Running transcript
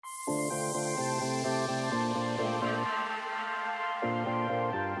Hello,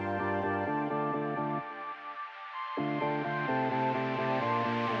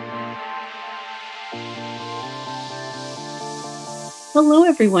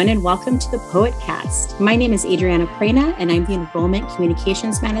 everyone, and welcome to the Poetcast. My name is Adriana Prena, and I'm the Enrollment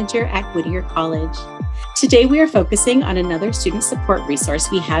Communications Manager at Whittier College. Today, we are focusing on another student support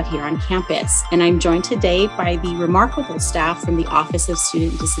resource we have here on campus, and I'm joined today by the remarkable staff from the Office of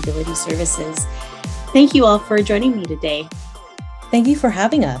Student Disability Services. Thank you all for joining me today. Thank you for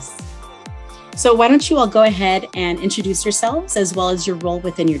having us. So why don't you all go ahead and introduce yourselves as well as your role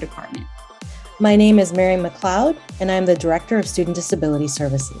within your department. My name is Mary McLeod, and I'm the Director of Student Disability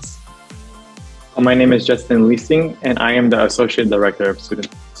Services. My name is Justin Leasing, and I am the Associate Director of Student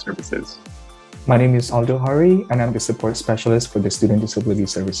Services. My name is Aldo Hari, and I'm the Support Specialist for the Student Disability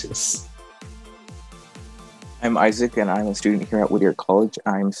Services. I'm Isaac, and I'm a student here at Whittier College.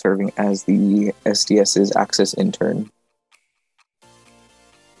 I'm serving as the SDS's Access Intern.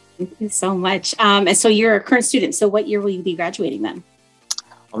 Thank you so much. And so you're a current student. So what year will you be graduating then?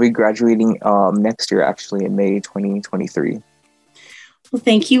 I'll be graduating next year, actually, in May 2023. Well,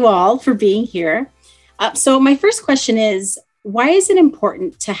 thank you all for being here. So my first question is, why is it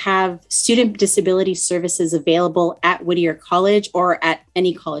important to have student disability services available at Whittier College or at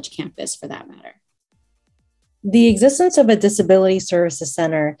any college campus for that matter? The existence of a Disability Services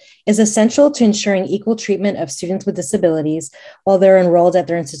Center is essential to ensuring equal treatment of students with disabilities while they're enrolled at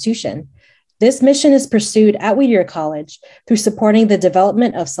their institution. This mission is pursued at Whittier College through supporting the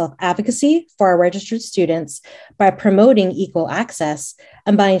development of self-advocacy for our registered students by promoting equal access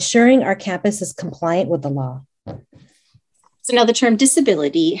and by ensuring our campus is compliant with the law. So now the term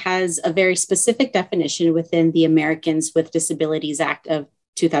disability has a very specific definition within the Americans with Disabilities Act of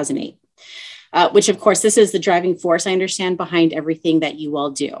 2008, which of course, this is the driving force, I understand, behind everything that you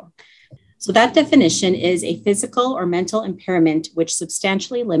all do. So that definition is a physical or mental impairment which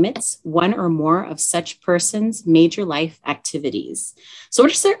substantially limits one or more of such person's major life activities. So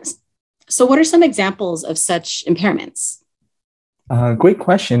what are some examples of such impairments? Great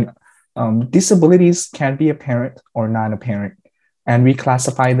question. Disabilities can be apparent or non-apparent, and we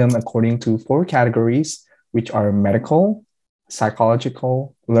classify them according to 4 categories, which are medical,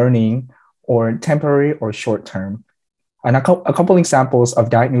 psychological, learning, or temporary or short-term. And a couple examples of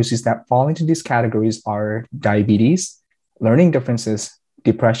diagnoses that fall into these categories are diabetes, learning differences,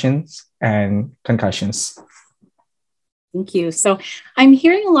 depressions, and concussions. Thank you. So I'm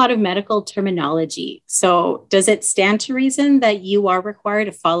hearing a lot of medical terminology. So does it stand to reason that you are required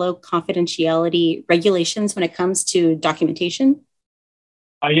to follow confidentiality regulations when it comes to documentation?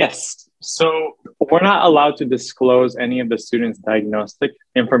 Yes. So we're not allowed to disclose any of the students' diagnostic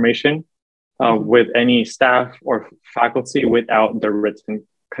information with any staff or faculty without their written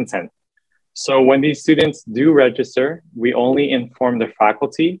consent. So when these students do register, we only inform the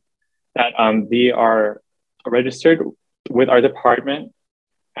faculty that they are registered with our department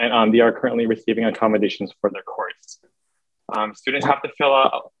and they are currently receiving accommodations for their course. Students have to fill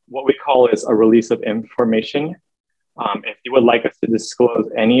out what we call is a release of information if you would like us to disclose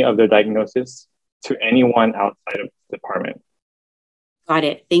any of their diagnosis to anyone outside of the department. Got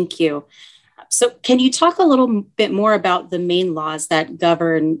it. Thank you. So can you talk a little bit more about the main laws that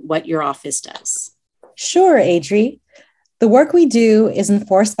govern what your office does? Sure, Adri. The work we do is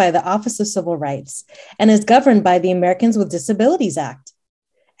enforced by the Office of Civil Rights and is governed by the Americans with Disabilities Act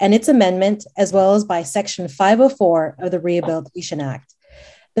and its amendment, as well as by Section 504 of the Rehabilitation Act.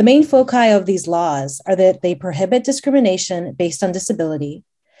 The main foci of these laws are that they prohibit discrimination based on disability,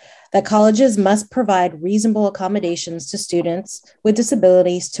 that colleges must provide reasonable accommodations to students with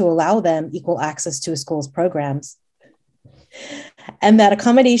disabilities to allow them equal access to a school's programs, and that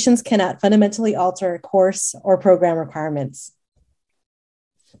accommodations cannot fundamentally alter course or program requirements.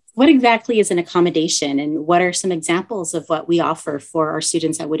 What exactly is an accommodation, and what are some examples of what we offer for our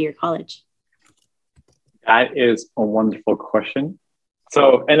students at Whittier College? That is a wonderful question.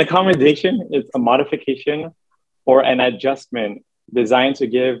 So an accommodation is a modification or an adjustment designed to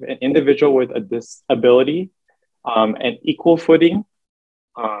give an individual with a disability an equal footing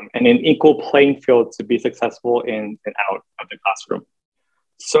and an equal playing field to be successful in and out of the classroom.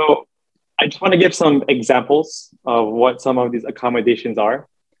 So I just want to give some examples of what some of these accommodations are.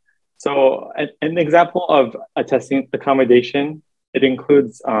 So an example of a testing accommodation, it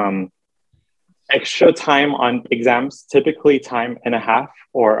includes extra time on exams, typically time and a half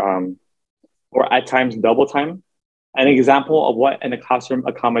or at times double time. An example of what in a classroom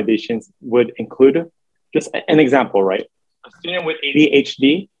accommodations would include, just an example, right? A student with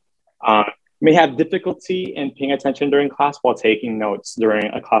ADHD may have difficulty in paying attention during class while taking notes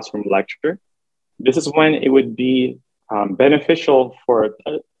during a classroom lecture. This is when it would be beneficial for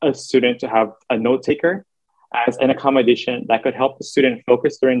a student to have a note taker as an accommodation that could help the student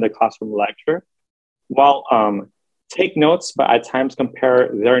focus during the classroom lecture while take notes, but at times compare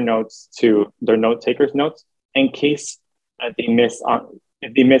their notes to their note taker's notes in case they miss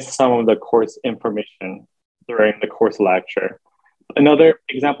if they miss some of the course information during the course lecture. Another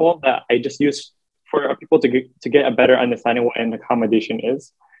example that I just use for people to get a better understanding what an accommodation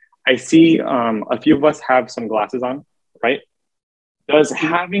is, I see a few of us have some glasses on, right? Does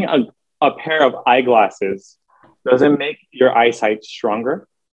having a pair of eyeglasses, does it make your eyesight stronger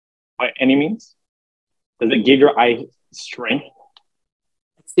by any means? Does it give your eye strength?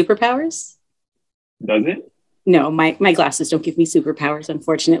 Superpowers? Does it? No, my glasses don't give me superpowers,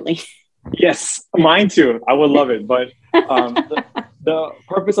 unfortunately. Yes, mine too. I would love it. But the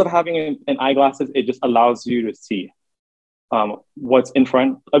purpose of having an eyeglasses, it just allows you to see what's in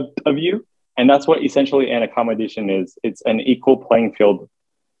front of you. And that's what essentially an accommodation is. It's an equal playing field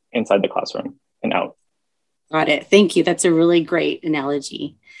inside the classroom and out. Got it. Thank you. That's a really great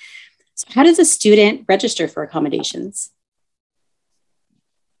analogy. So how does a student register for accommodations?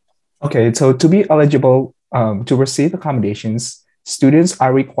 Okay, so to be eligible to receive accommodations, students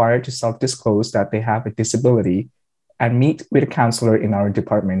are required to self-disclose that they have a disability and meet with a counselor in our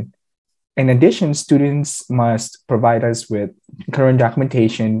department. In addition, students must provide us with current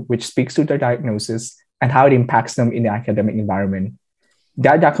documentation which speaks to their diagnosis and how it impacts them in the academic environment.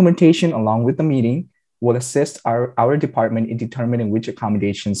 That documentation, along with the meeting, will assist our department in determining which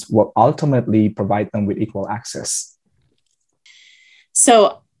accommodations will ultimately provide them with equal access.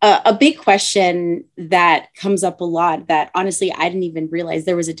 So a big question that comes up a lot that honestly, I didn't even realize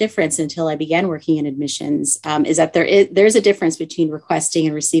there was a difference until I began working in admissions is that there's a difference between requesting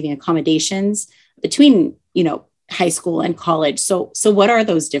and receiving accommodations between, high school and college. So what are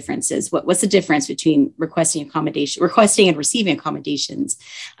those differences? What's the difference between requesting and receiving accommodations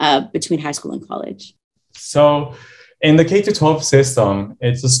between high school and college? So in the K-12 system,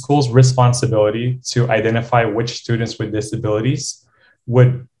 it's the school's responsibility to identify which students with disabilities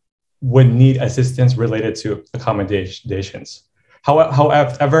would need assistance related to accommodations.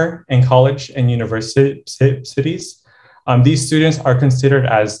 However, in college and universities, these students are considered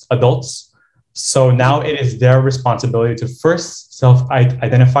as adults. So now it is their responsibility to first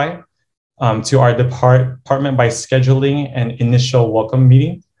self-identify to our department by scheduling an initial welcome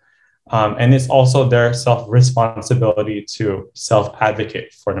meeting. And it's also their self-responsibility to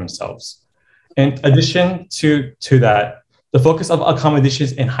self-advocate for themselves. In addition to that, the focus of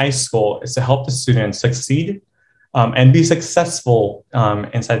accommodations in high school is to help the students succeed and be successful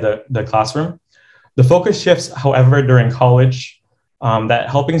inside the classroom. The focus shifts, however, during college, that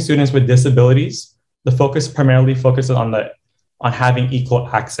helping students with disabilities, the focus primarily focuses on having equal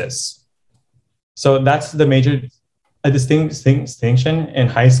access. So that's the major distinction. In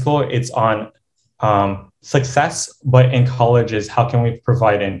high school, it's on success, but in college is how can we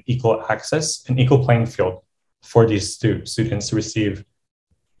provide an equal access, an equal playing field for these students to receive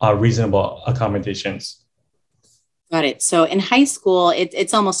reasonable accommodations. Got it. So in high school,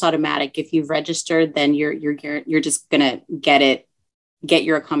 it's almost automatic. If you've registered, then you're just gonna get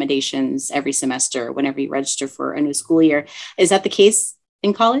your accommodations every semester whenever you register for a new school year. Is that the case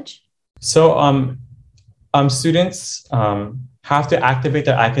in college? So students have to activate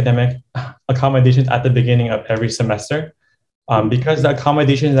their academic accommodations at the beginning of every semester. Because the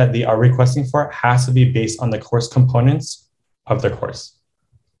accommodations that they are requesting for has to be based on the course components of the course.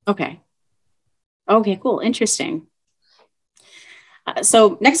 Okay, cool. Interesting.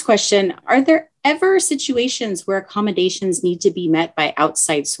 So next question, are there ever situations where accommodations need to be met by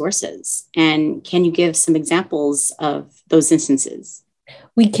outside sources? And can you give some examples of those instances?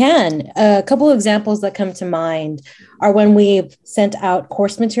 We can. A couple of examples that come to mind are when we've sent out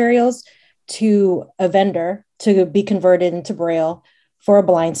course materials to a vendor to be converted into Braille for a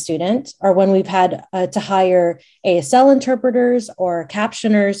blind student, or when we've had to hire ASL interpreters or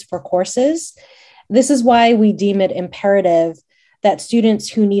captioners for courses. This is why we deem it imperative that students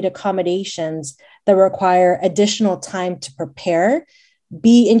who need accommodations that require additional time to prepare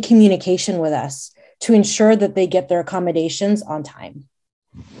be in communication with us to ensure that they get their accommodations on time.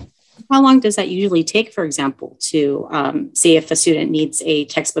 How long does that usually take, for example, to say if a student needs a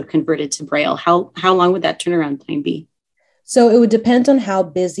textbook converted to Braille? How long would that turnaround time be? So it would depend on how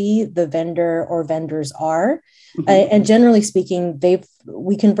busy the vendor or vendors are. Mm-hmm. And generally speaking,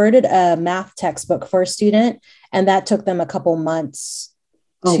 we converted a math textbook for a student, and that took them a couple months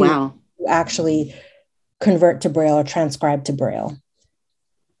to actually convert to Braille or transcribe to Braille.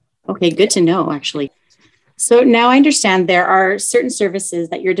 Okay, good to know, actually. So now I understand there are certain services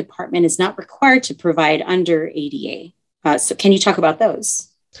that your department is not required to provide under ADA. So can you talk about those?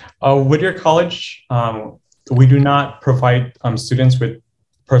 With your college, we do not provide students with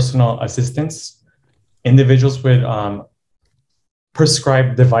personal assistants, individuals with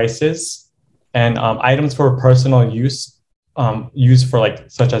prescribed devices, and items for personal use, used for like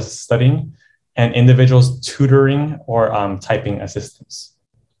such as studying, and individuals tutoring or typing assistance.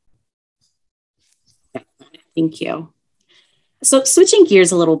 Thank you. So switching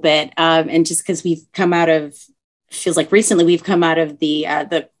gears a little bit, and just because we've come out of, feels like recently we've come out of the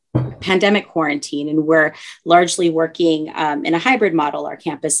pandemic quarantine, and we're largely working in a hybrid model, our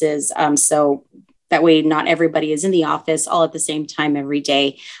campuses. So that way, not everybody is in the office all at the same time every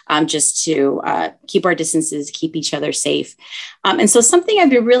day, just to keep our distances, keep each other safe. And so something I've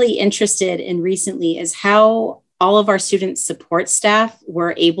been really interested in recently is how all of our student support staff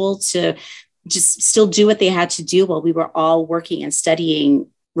were able to just still do what they had to do while we were all working and studying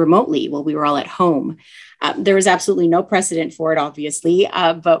remotely, while we were all at home. There was absolutely no precedent for it, obviously,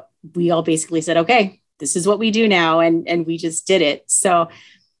 but we all basically said, okay, this is what we do now. And we just did it. So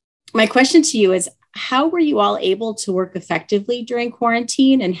my question to you is, how were you all able to work effectively during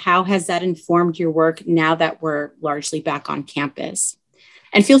quarantine? And how has that informed your work now that we're largely back on campus?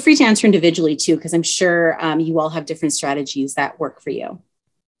 And feel free to answer individually too, because I'm sure you all have different strategies that work for you.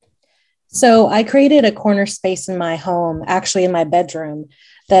 So I created a corner space in my home, actually in my bedroom,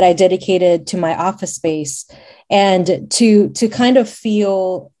 that I dedicated to my office space. And to kind of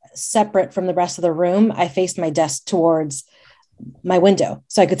feel separate from the rest of the room, I faced my desk towards my window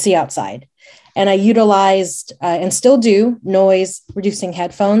so I could see outside. And I utilized and still do noise reducing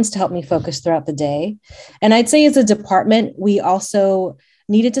headphones to help me focus throughout the day. And I'd say as a department, we also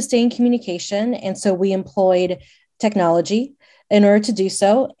needed to stay in communication. And so we employed technology in order to do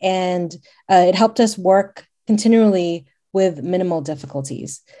so. And it helped us work continually with minimal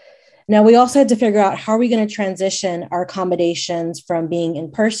difficulties. Now, we also had to figure out how are we going to transition our accommodations from being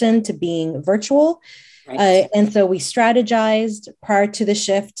in person to being virtual. Right. And so we strategized prior to the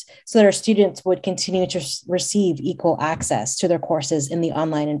shift so that our students would continue to receive equal access to their courses in the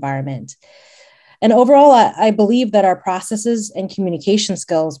online environment. And overall, I believe that our processes and communication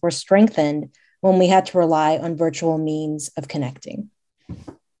skills were strengthened when we had to rely on virtual means of connecting.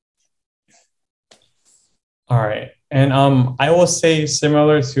 All right. And I will say,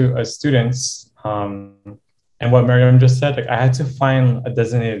 similar to students, and what Miriam just said, like I had to find a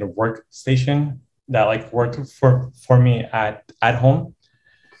designated workstation that like worked for me at home.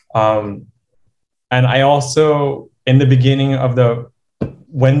 And I also, in the beginning of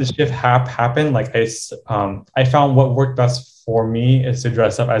when the shift happened, like I found what worked best for me is to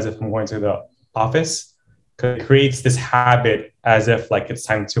dress up as if I'm going to the office, because it creates this habit as if like it's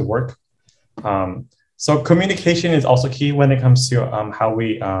time to work. So communication is also key when it comes to how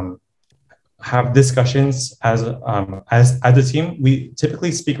we have discussions as a team. We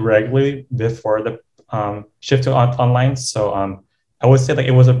typically speak regularly before the shift to online. So I would say like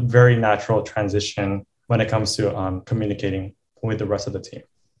it was a very natural transition when it comes to communicating with the rest of the team.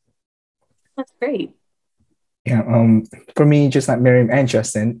 That's great. Yeah, for me, just like Miriam and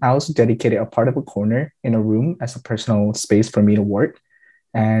Justin, I also dedicated a part of a corner in a room as a personal space for me to work.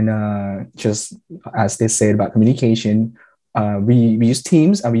 And just as they said about communication, we use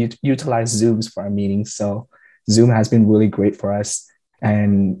Teams and we utilize Zooms for our meetings. So Zoom has been really great for us,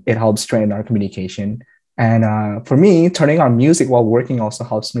 and it helps strengthen our communication. And for me, turning on music while working also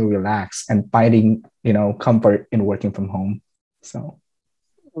helps me relax and finding, comfort in working from home. So.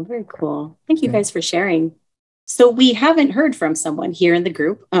 Oh, very cool. Thank you guys for sharing. So we haven't heard from someone here in the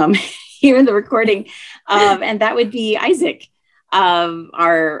group, here in the recording, and that would be Isaac,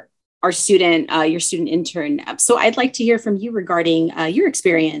 our student, your student intern. So I'd like to hear from you regarding your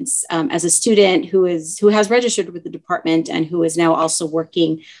experience as a student who has registered with the department and who is now also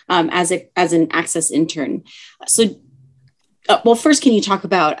working as an Access intern. So, well, first, can you talk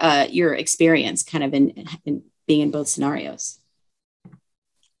about your experience, kind of in being in both scenarios?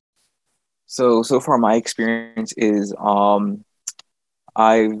 So far my experience is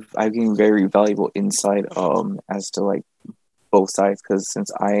I've gained very valuable insight as to like both sides, because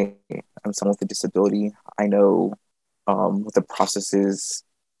since I am someone with a disability, I know what the process is.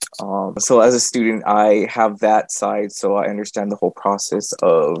 So as a student, I have that side, so I understand the whole process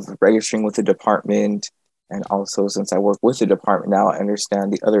of registering with the department. And also, since I work with the department now, I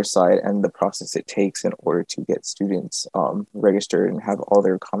understand the other side and the process it takes in order to get students registered and have all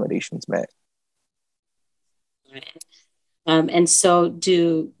their accommodations met. And so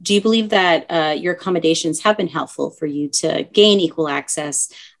do you believe that your accommodations have been helpful for you to gain equal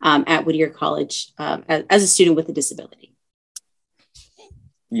access at Whittier College as a student with a disability?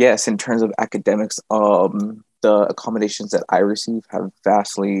 Yes, in terms of academics, the accommodations that I receive have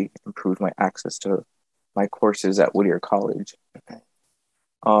vastly improved my access to my courses at Whittier College.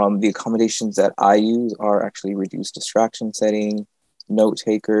 The accommodations that I use are actually reduced distraction setting, note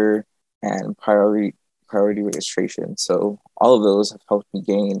taker, and priority registration. So all of those have helped me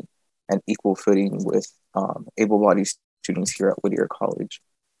gain an equal footing with able-bodied students here at Whittier College.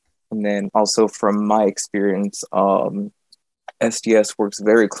 And then also from my experience, SDS works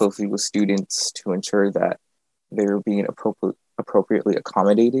very closely with students to ensure that they're being appropriately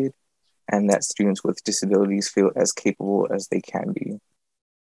accommodated and that students with disabilities feel as capable as they can be.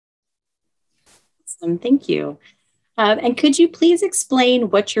 Awesome, thank you. And could you please explain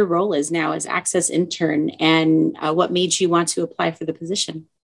what your role is now as Access Intern and what made you want to apply for the position?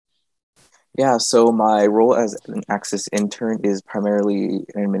 Yeah, so my role as an Access Intern is primarily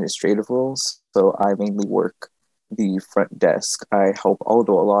an administrative role. So I mainly work the front desk. I help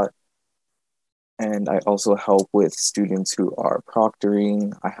Aldo a lot. And I also help with students who are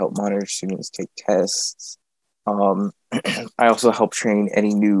proctoring. I help monitor students take tests. I also help train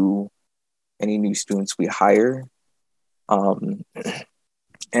any new students we hire. And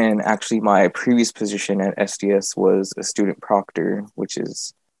actually my previous position at SDS was a student proctor, which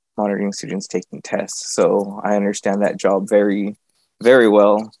is monitoring students taking tests. So I understand that job very, very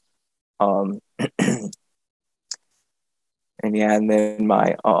well. And yeah, and then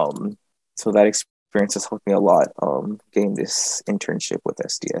so that experience has helped me a lot gain this internship with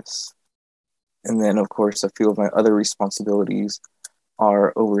SDS. And then of course, a few of my other responsibilities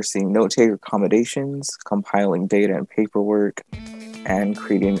are overseeing note-taker accommodations, compiling data and paperwork, and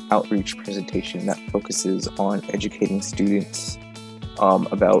creating an outreach presentation that focuses on educating students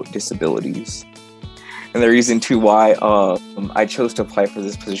about disabilities. And the reason too why I chose to apply for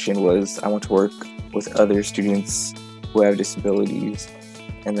this position was I want to work with other students who have disabilities,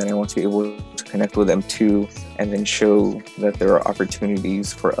 and then I want to be able to connect with them too, and then show that there are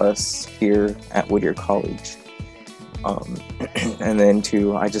opportunities for us here at Whittier College. And then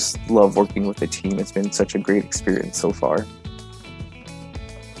too, I just love working with the team. It's been such a great experience so far.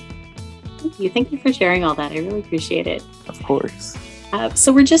 Thank you. Thank you for sharing all that. I really appreciate it. Of course.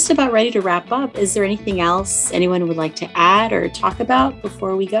 So we're just about ready to wrap up. Is there anything else anyone would like to add or talk about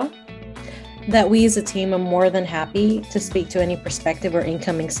before we go? That we as a team are more than happy to speak to any prospective or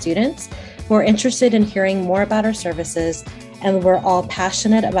incoming students who are interested in hearing more about our services, and we're all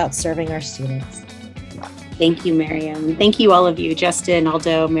passionate about serving our students. Thank you, Miriam. Thank you, all of you, Justin,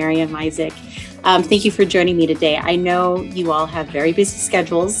 Aldo, Miriam, Isaac. Thank you for joining me today. I know you all have very busy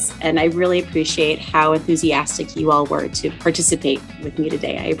schedules, and I really appreciate how enthusiastic you all were to participate with me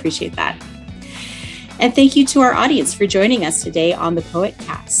today. I appreciate that. And thank you to our audience for joining us today on the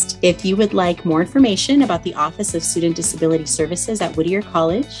Poetcast. If you would like more information about the Office of Student Disability Services at Whittier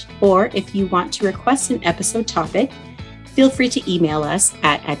College, or if you want to request an episode topic, feel free to email us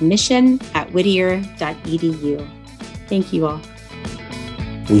at admission@whittier.edu. Thank you all.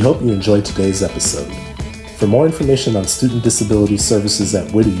 We hope you enjoyed today's episode. For more information on student disability services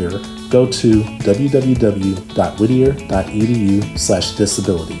at Whittier, go to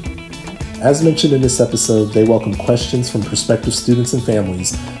www.whittier.edu/disability. As mentioned in this episode, they welcome questions from prospective students and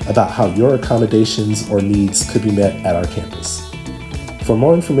families about how your accommodations or needs could be met at our campus. For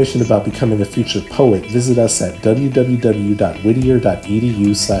more information about becoming a future poet, visit us at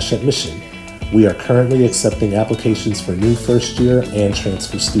www.whittier.edu/admission. We are currently accepting applications for new first-year and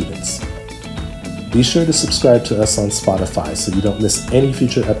transfer students. Be sure to subscribe to us on Spotify so you don't miss any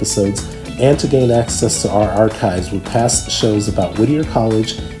future episodes, and to gain access to our archives with past shows about Whittier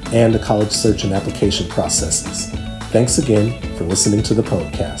College and the college search and application processes. Thanks again for listening to the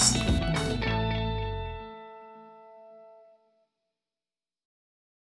Poetcast.